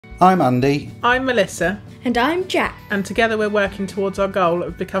I'm Andy. I'm Melissa. And I'm Jack. And together we're working towards our goal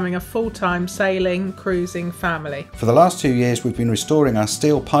of becoming a full-time sailing, cruising family. For the last 2 years we've been restoring our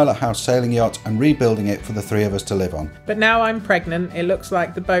steel pilot house sailing yacht and rebuilding it for the three of us to live on. But now I'm pregnant, it looks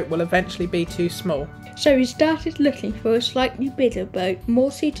like the boat will eventually be too small. So we started looking for a slightly bigger boat,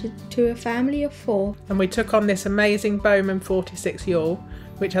 more suited to a family of 4. And we took on this amazing Bowman 46 yawl,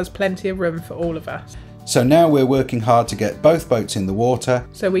 which has plenty of room for all of us. So now we're working hard to get both boats in the water,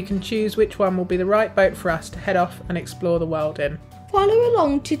 so we can choose which one will be the right boat for us to head off and explore the world in. Follow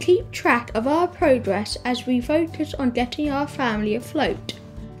along to keep track of our progress as we focus on getting our family afloat.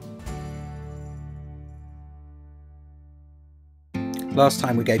 Last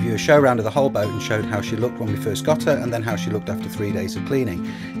time we gave you a show round of the whole boat and showed how she looked when we first got her and then how she looked after 3 days of cleaning.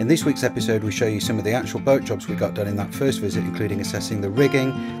 In this week's episode we show you some of the actual boat jobs we got done in that first visit, including assessing the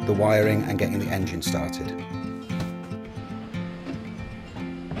rigging, the wiring and getting the engine started.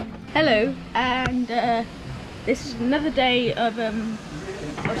 Hello, and this is another day of,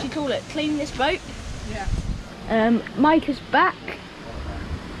 what do you call it, cleaning this boat? Yeah. Mike is back.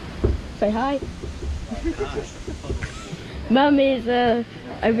 Say hi. Mum is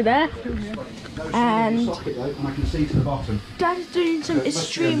over there, and I can see to the bottom. Dad is doing some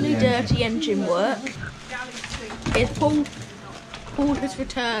extremely dirty engine work. Here's Paul. Paul has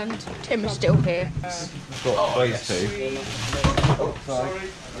returned. Tim is still here. Got those two. Oh, sorry.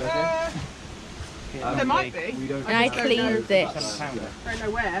 There might be. And I cleaned this. I don't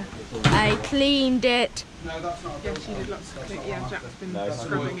know where. I cleaned it. No, that's not. Yeah, she did lots of cleaning. Yeah, Jack's been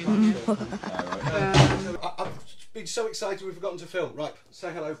scrubbing in here. I've been so excited we've forgotten to film. Right,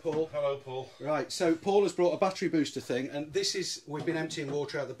 say hello, Paul. Hello, Paul. Right, so Paul has brought a battery booster thing, and this is, we've been emptying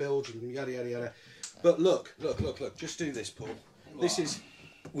water out of the bilge and yada yada yada. But look, just do this, Paul. What? This is,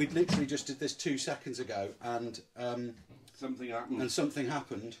 we literally just did this 2 seconds ago, and something happened. And something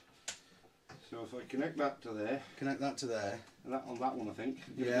happened. So if I connect that to there, and that on that one, I think,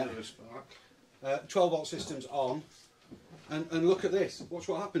 give yeah, it a bit of a spark. 12 volt systems on, and look at this. Watch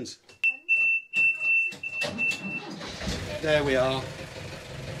what happens. There we are.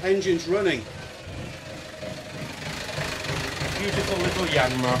 Engine's running. Beautiful little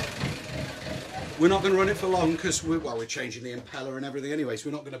Yanmar. We're not going to run it for long because we're changing the impeller and everything anyway, so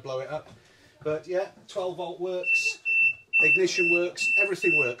we're not going to blow it up. But yeah, 12 volt works, ignition works,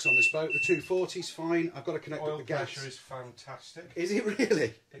 everything works on this boat. The 240's fine. I've got to connect up the gas. Oil pressure is fantastic. Is it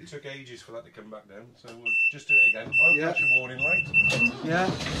really? It took ages for that to come back down, so we'll just do it again. Oil pressure warning light. Yeah.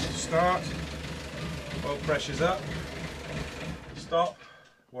 Start. Oil pressure's up. Stop.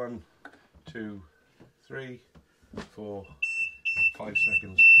 1, 2, 3, 4, 5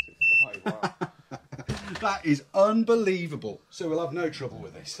 seconds. Wow. That is unbelievable. So we'll have no trouble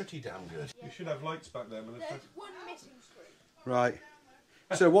with this. Pretty damn good. You should have lights back there, Melissa. There's one missing screw. Right.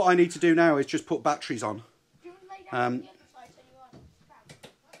 So what I need to do now is just put batteries on. Do you want to lay down on the other side so you aren't?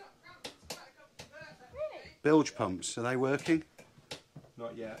 Really? Bilge pumps, are they working?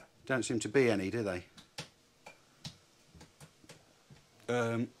 Not yet. Don't seem to be any, do they?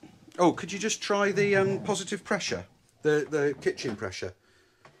 Oh, could you just try the positive pressure? The kitchen pressure?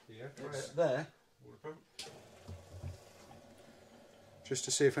 Yeah, It's there. Water pump. Just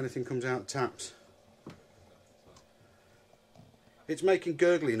to see if anything comes out taps. It's making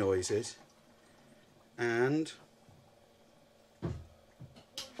gurgly noises. And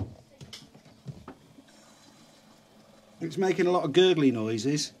it's making a lot of gurgly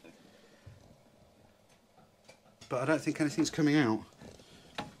noises. But I don't think anything's coming out.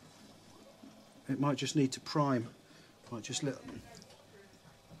 It might just need to prime. Might just let.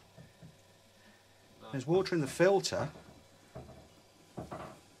 There's water in the filter.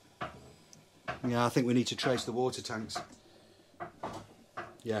 Yeah, I think we need to trace the water tanks.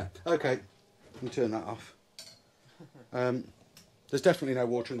 Yeah, okay. We'll turn that off. There's definitely no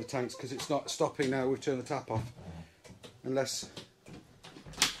water in the tanks because it's not stopping now. We've turned the tap off. Unless.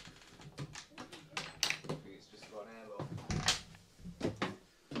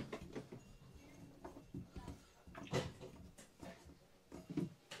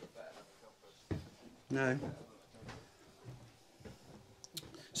 No.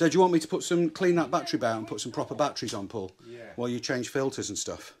 So do you want me to clean that battery bay out and put some proper batteries on, Paul? Yeah. While you change filters and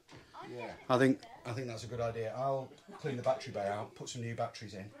stuff? Yeah. I think that's a good idea. I'll clean the battery bay out, put some new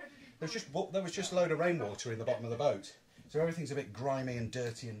batteries in. There was just a load of rainwater in the bottom of the boat, so everything's a bit grimy and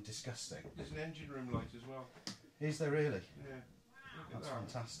dirty and disgusting. There's an engine room light as well. Is there really? Yeah. That's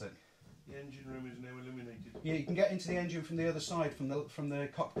fantastic. The engine room is now illuminated. Yeah, you can get into the engine from the other side, from the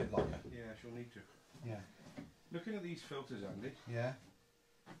cockpit locker. Yeah, she'll need to. Yeah. Looking at these filters, Andy. Yeah.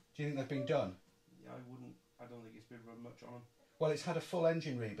 Do you think they've been done? Yeah, I don't think it's been run much on them. Well, it's had a full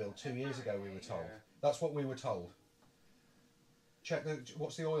engine rebuild 2 years ago, we were told. Yeah. That's what we were told. Check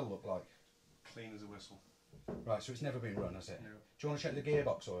what's the oil look like? Clean as a whistle. Right, so it's never been run, has it? No. Do you want to check the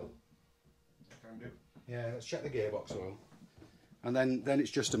gearbox oil? Can do. Yeah, let's check the gearbox oil. And then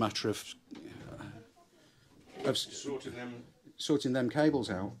it's just a matter of sorting them cables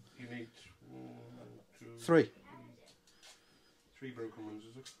out. You need 1, 2, 3. 3 broken ones,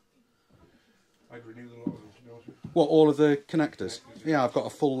 is it? I'd renew the lot of them, to be honest with you. What, all of the connectors? Yeah, I've got a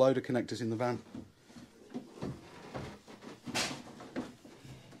full load of connectors in the van.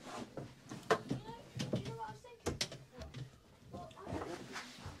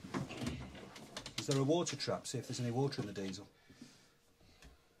 Is there a water trap? See if there's any water in the diesel.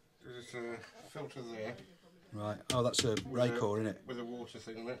 There's a filter there. Right. Oh, that's a Raycor, isn't it? With a water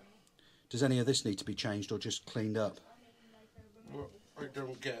thing in it. Does any of this need to be changed or just cleaned up? What I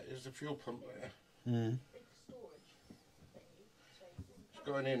don't get is the fuel pump there. Mm. It's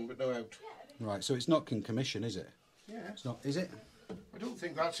going in but no out. Right, so it's not in commission, is it? Yeah. It's not, is it? I don't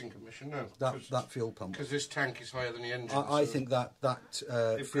think that's in commission, no. That fuel pump. Because this tank is higher than the engine. I think that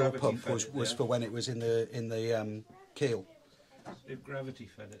fuel pump was for when it was in the keel. They've gravity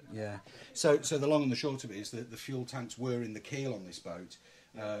fed it. Yeah. So the long and the short of it is that the fuel tanks were in the keel on this boat.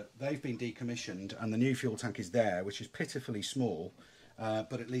 They've been decommissioned, and the new fuel tank is there, which is pitifully small.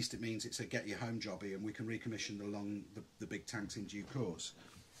 But at least it means it's a get you home jobby, and we can recommission the big tanks in due course.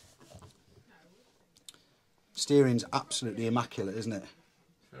 Steering's absolutely immaculate, isn't it?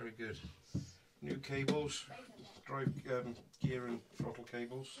 Very good. New cables, drive gear and throttle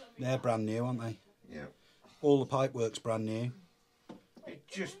cables. They're brand new, aren't they? Yeah. All the pipework's brand new. It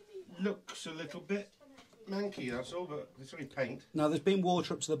just looks a little bit manky, that's all, but it's only paint. Now, there's been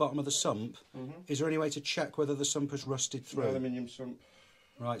water up to the bottom of the sump. Mm-hmm. Is there any way to check whether the sump has rusted through? Aluminium sump.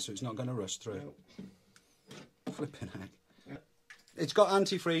 Right, so it's not going to rust through. No. Flipping heck. Yeah. It's got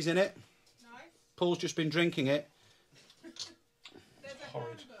antifreeze in it. Nice. Paul's just been drinking it.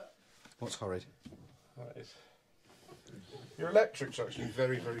 Horrid. What's horrid? That is. Your electric's actually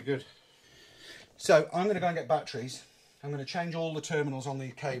very, very good. So, I'm going to go and get batteries. I'm going to change all the terminals on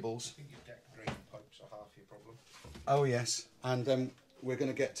the cables. I think your deck drain pipes are half your problem. Oh, yes. And we're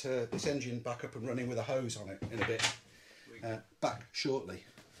going to get this engine back up and running with a hose on it in a bit. Back shortly.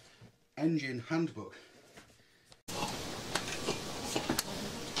 Engine handbook.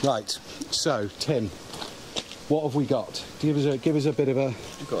 Right, so Tim, what have we got? Give us a bit of a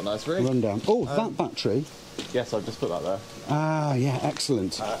You've got a nice rig. rundown. Oh, that battery. Yes, I've just put that there. Ah, yeah,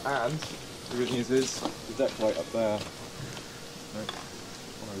 excellent. And the good news is the deck light up there. No,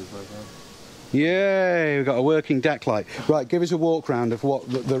 one of these right there. Yay, we've got a working deck light. Right, give us a walk round of what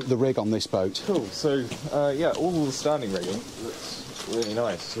the rig on this boat. Cool. So yeah, all the standing rigging looks really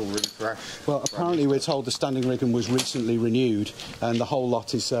nice. It's all really fresh. Well, apparently we're told the standing rigging was recently renewed, and the whole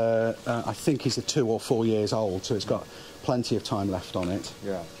lot is, I think, is 2 or 4 years old, so it's got plenty of time left on it.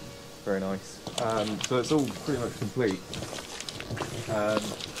 Yeah, very nice. So it's all pretty much complete.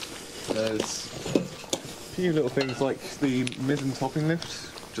 There's a few little things like the mizzen topping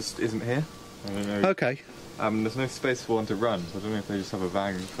lift just isn't here. I don't know. Okay. There's no space for one to run, so I don't know if they just have a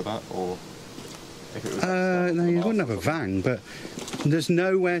vang for that, or if it was... No, you wouldn't have a vang, but there's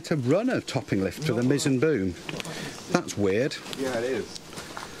nowhere to run a topping lift for the mizzen boom. That's weird. Yeah, it is.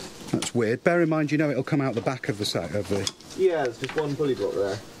 That's weird. Bear in mind, you know it'll come out the back of the Yeah, there's just one pulley block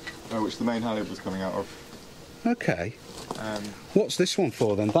there, which the main halyard was coming out of. Okay. What's this one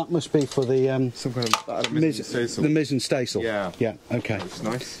for then? That must be for the some kind of mizzen staysail. The mizzen staysail. Yeah. Yeah. Okay. Which is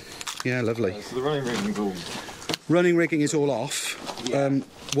nice. Yeah, lovely. So the running rigging's all... Running rigging is all off. Yeah.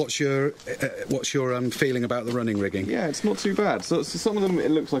 What's your feeling about the running rigging? Yeah, it's not too bad. So some of them it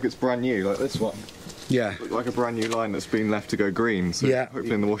looks like it's brand new, like this one. Yeah. Look like a brand new line that's been left to go green. So yeah.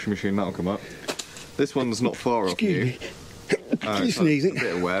 Hopefully in the washing machine that'll come up. This one's not far off new. It's sneezing. A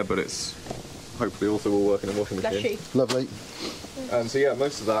bit of wear, but it's hopefully also will work in a washing machine. Lovely. So yeah,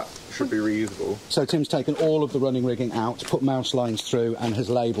 most of that should be reusable. So Tim's taken all of the running rigging out, put mouse lines through, and has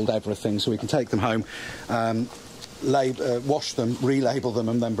labelled everything so we can take them home, wash them, relabel them,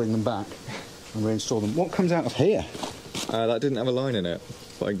 and then bring them back and reinstall them. What comes out of here? That didn't have a line in it,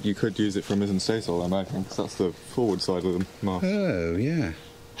 but you could use it for a mizzen staysail, I imagine, because that's the forward side of the mast. Oh, yeah.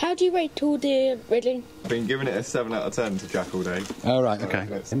 How do you rate all the rigging? I've been giving it a 7 out of 10 to Jack all day. Oh, right, okay.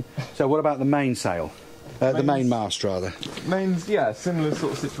 So what about the mainsail? The main mast, rather. Main's, yeah, similar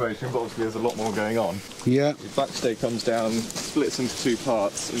sort of situation, but obviously there's a lot more going on. Yeah. The backstay comes down, splits into 2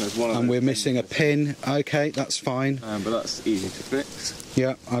 parts, and there's one of And we're missing a pin. Okay, that's fine. But that's easy to fix.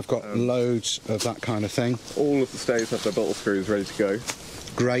 Yeah, I've got loads of that kind of thing. All of the stays have their bottle screws ready to go.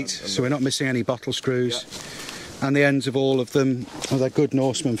 Great, so we're not missing any bottle screws. And the ends of all of them, well, they're good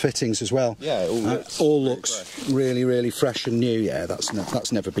Norseman fittings as well. Yeah, it all looks really, really fresh and new. Yeah, that's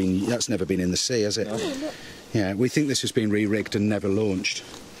never been in the sea, has it? No. Yeah, we think this has been re-rigged and never launched.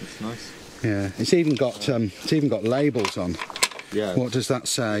 It's nice. Yeah, it's even got labels on. Yeah. What does that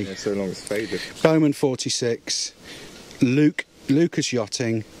say? Yeah, so long it's faded. Bowman 46, Lucas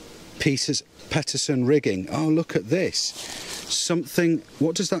Yachting, Petterson Rigging. Oh, look at this. Something,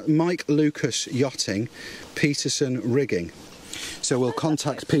 what does that, Mike Lucas Yachting, Peterson Rigging. So we'll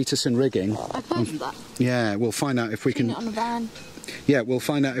contact Peterson Rigging. I found that. Yeah, we'll find out if we can... It on a van. Yeah, we'll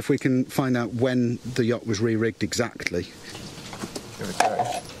find out if we can find out when the yacht was re-rigged exactly. Give it a go.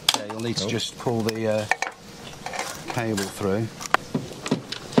 Yeah, you'll need to just pull the cable through.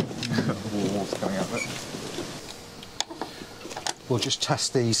 Water's coming out of it. We'll just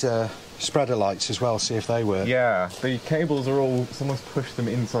test these spreader lights as well, see if they work. Yeah, the cables are all, someone's pushed them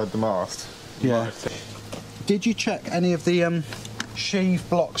inside the mast. Yeah. Did you check any of the sheave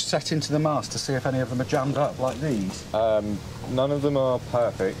blocks set into the mast to see if any of them are jammed up like these? None of them are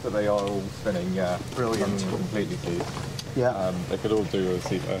perfect, but they are all spinning, yeah. Brilliant. Completely sheaved. Yeah. They could all do a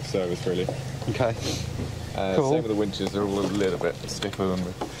service, really. Okay. Cool. Same with the winches, they're all a little bit stiffer than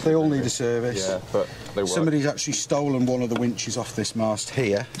the... They all need a service. Yeah, but they work. Somebody's actually stolen one of the winches off this mast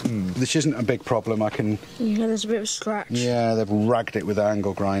here. This isn't a big problem, I can... Yeah, there's a bit of a scratch. Yeah, they've ragged it with the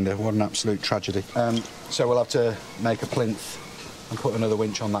angle grinder. What an absolute tragedy. So we'll have to make a plinth and put another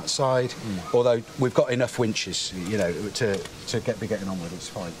winch on that side. Although we've got enough winches, you know, to be getting on with. It's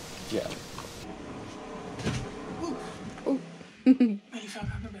fine. Yeah.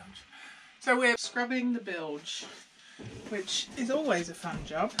 So we're scrubbing the bilge, which is always a fun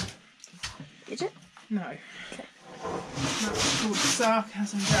job. Is it? No. Okay. That's called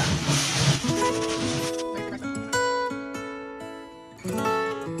sarcasm jack.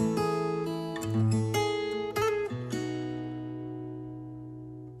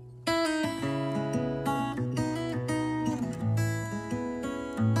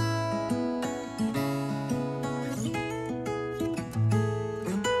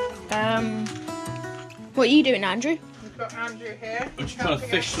 What are you doing, Andrew? We've got Andrew here. I'm just trying to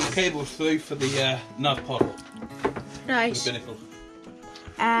fish some cables through for the nav pod. Nice. The binnacle.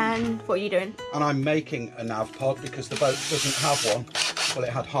 And what are you doing? And I'm making a nav pod because the boat doesn't have one. Well,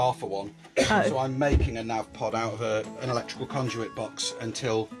 it had half of one. Oh. So I'm making a nav pod out of an electrical conduit box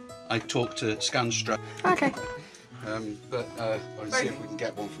until I talk to Scanstra. Okay. I'll see if we can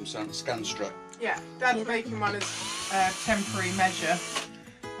get one from Scanstra. Yeah, Dad's making one as a temporary measure,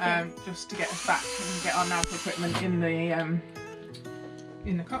 just to get us back and get our nav equipment in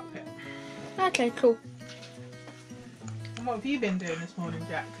the cockpit. Okay, cool. And what have you been doing this morning,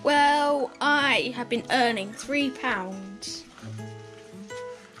 Jack? Well, I have been earning £3.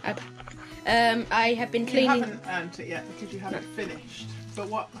 I have been cleaning. You haven't earned it yet because you haven't finished. But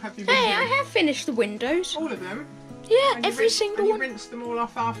what have you been Hey, doing? I have finished the windows. All of them? Yeah, And you every single you one. rinsed them all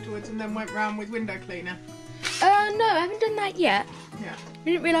off afterwards and then went round with window cleaner? No, I haven't done that yet. Yeah. I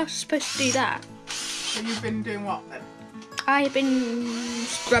didn't realise I was supposed to do that. So you've been doing what then? I have been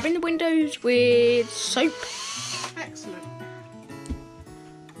scrubbing the windows with soap. Excellent.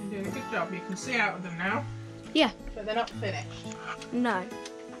 You're doing a good job. You can see out of them now. Yeah. But they're not finished. No.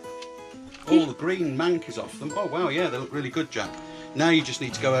 All the green mank is off them. Oh wow, yeah, they look really good, Jack. Now you just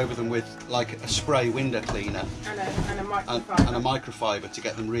need to go over them with like a spray window cleaner And a microfiber. and a microfiber to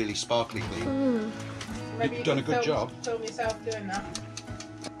get them really sparkly clean. Maybe You've you done a can good job. Film yourself doing that.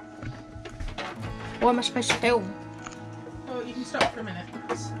 What am I supposed to film? Well, you can stop for a minute.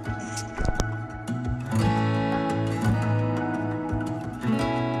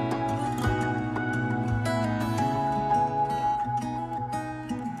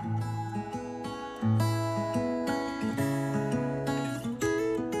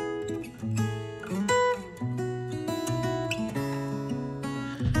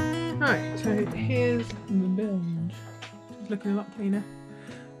 Right, so here's the bilge. It's looking a lot cleaner.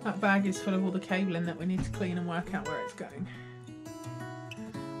 That bag is full of all the cabling that we need to clean and work out where it's going.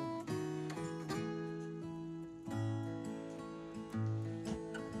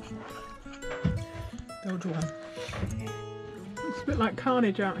 Bilge one. It's a bit like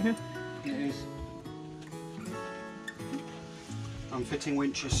carnage out here. It is. I'm fitting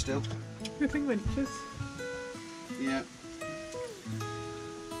winches still. Flipping winches. Yeah.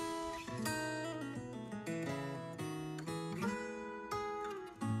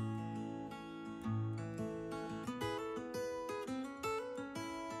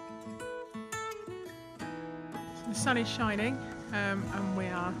 The sun is shining, and we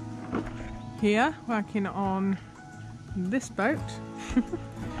are here working on this boat.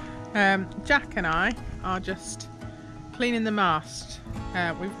 Jack and I are just cleaning the mast.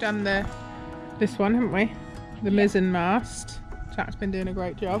 We've done this one, haven't we? The mizzen mast. Jack's been doing a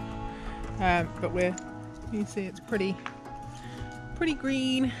great job. But you can see it's pretty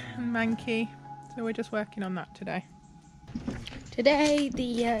green and manky. So we're just working on that today. Today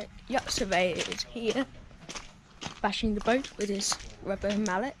the yacht surveyor is here, bashing the boat with his rubber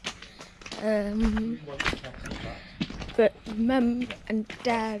mallet. But Mum and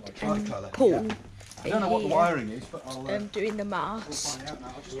Dad and Paul I don't know what the wiring is, but I'll doing the mast.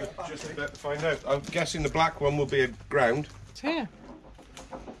 just about to find out. I'm guessing the black one will be a ground. It's here.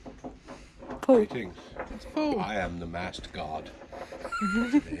 Paul. Greetings. It's full. I am the mast god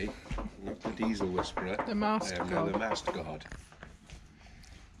today, not the diesel whisperer. The mast I am now god. the mast god.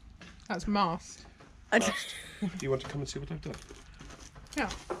 That's mast. Do you want to come and see what I've done? Yeah.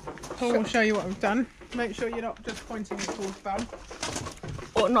 Paul will show you what we've done. Make sure you're not just pointing it towards bum.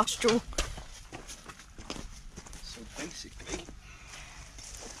 Or nostril. So basically,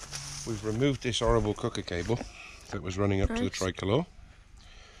 we've removed this horrible cooker cable that was running up to the tricolor.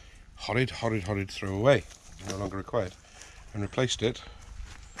 Horrid throwaway, no longer required, and replaced it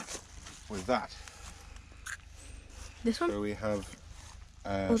with that. This one? So we have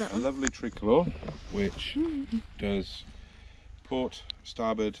Oh, that a one. lovely tricolor which does port,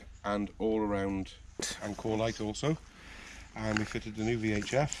 starboard, and all around, and core light also. And we fitted the new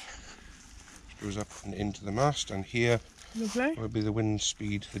VHF, which goes up and into the mast, and here Lovely. will be the wind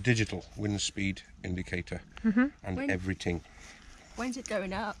speed, the digital wind speed indicator, and everything When's it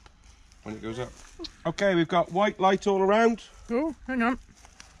going up? when it goes up. Okay, we've got white light all around. Oh, hang on.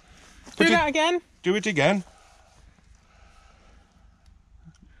 Put Do it- that again. Do it again.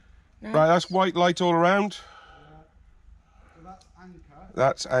 No. Right, that's white light all around.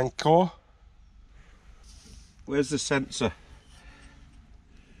 That's anchor. Where's the sensor?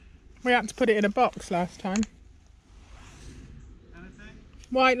 We had to put it in a box last time.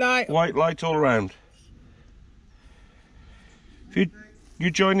 White light. White light all around. If you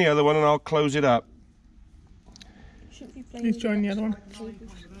join the other one and I'll close it up. Please join the other one.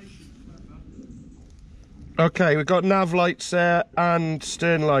 Okay, we've got nav lights there and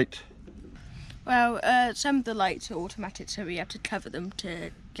stern light. Well, some of the lights are automatic, so we have to cover them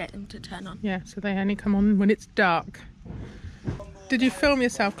to get them to turn on. Yeah, so they only come on when it's dark. Did you film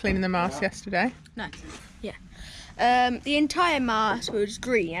yourself cleaning the mast yesterday? No. Yeah. The entire mast was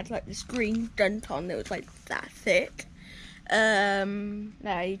green. It had like this green dent on that was like that thick.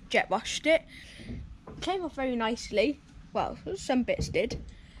 I jet washed it. Came off very nicely. Well, some bits did.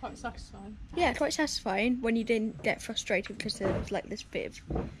 Quite satisfying. Yeah, quite satisfying when you didn't get frustrated because there was like this bit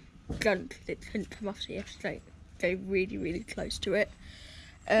of gunk that couldn't come off, so you have to like go really close to it.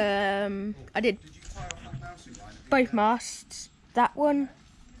 I did both masts. That one,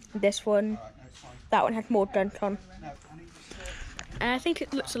 this one. That one had more dunk on. And I think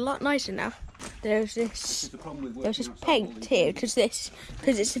it looks a lot nicer now. There's this paint here because it's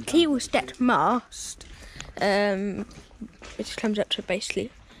a teal stepped mast, which comes up to basically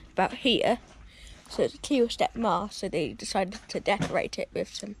about here. So it's a teal stepped mast. So they decided to decorate it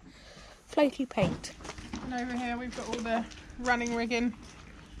with some floaty paint. And over here we've got all the running rigging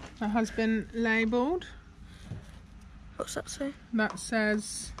that has been labelled. What's that say? That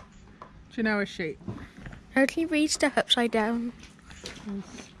says Genoa sheet. How can you read stuff upside down?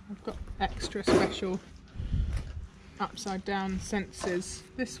 I've got extra special upside down sensors.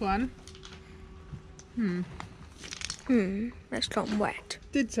 This one That's gotten wet.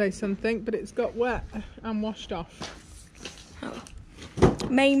 did say something, but it's got wet and washed off. Oh.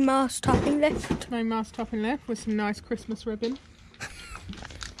 Main mast topping lift. Main mast topping lift with some nice Christmas ribbon.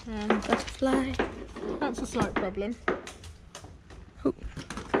 Butterfly. That's a slight problem.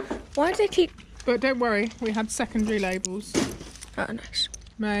 Why do they keep... But don't worry, we had secondary labels. Oh, nice.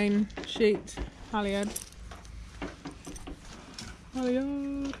 Main, sheet, halyard.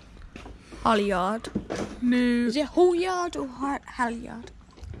 Halyard. Halyard. New Is it halyard or halyard?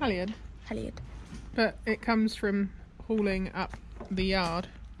 halyard. Halyard. But it comes from hauling up the yard.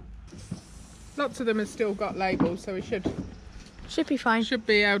 Lots of them have still got labels, so we should Should be fine.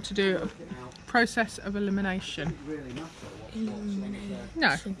 be able to do a process of elimination.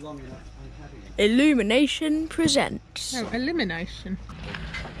 No, Illumination presents. no, elimination.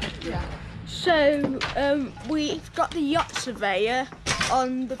 So, we've got the yacht surveyor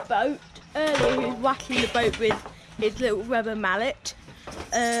on the boat earlier who's whacking the boat with his little rubber mallet.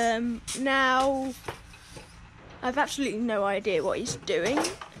 Now, I've absolutely no idea what he's doing,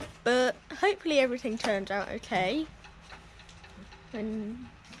 but hopefully everything turns out okay. And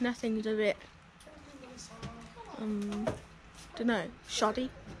nothing's a bit, dunno, shoddy.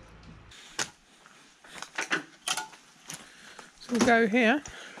 We'll go here.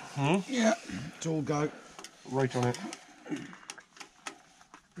 Yeah, it's all go. Right on it.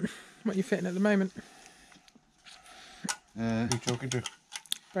 What are you fitting at the moment? Who are you talking to?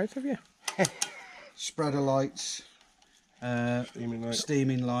 Both of you? Spreader lights,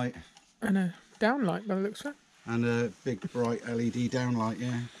 steaming light, And a downlight by the looks of it. and a big bright LED downlight,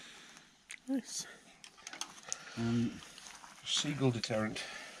 yeah. Nice. Seagull deterrent.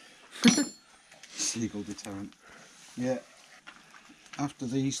 Seagull deterrent. Yeah. After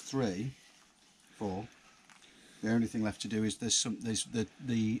these 4, the only thing left to do is there's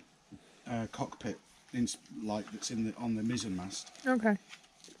the cockpit light that's on the mizzen mast, Okay.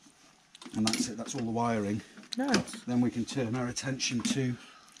 and that's it. That's all the wiring. Nice. Then we can turn our attention to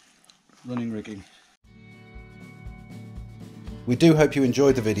running rigging. We do hope you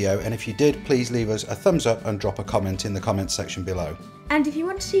enjoyed the video, and if you did, please leave us a thumbs up and drop a comment in the comments section below. And if you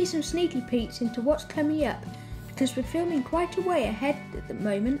want to see some sneaky peeks into what's coming up, because we're filming quite a way ahead at the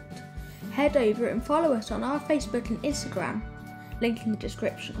moment, head over and follow us on our Facebook and Instagram. Link in the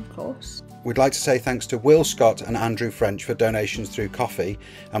description, of course. We'd like to say thanks to Will Scott and Andrew French for donations through Coffee,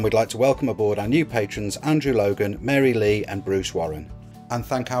 and we'd like to welcome aboard our new patrons Andrew Logan, Mary Lee and Bruce Warren. And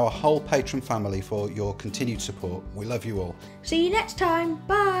thank our whole patron family for your continued support. We love you all. See you next time.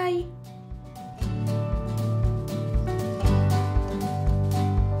 Bye.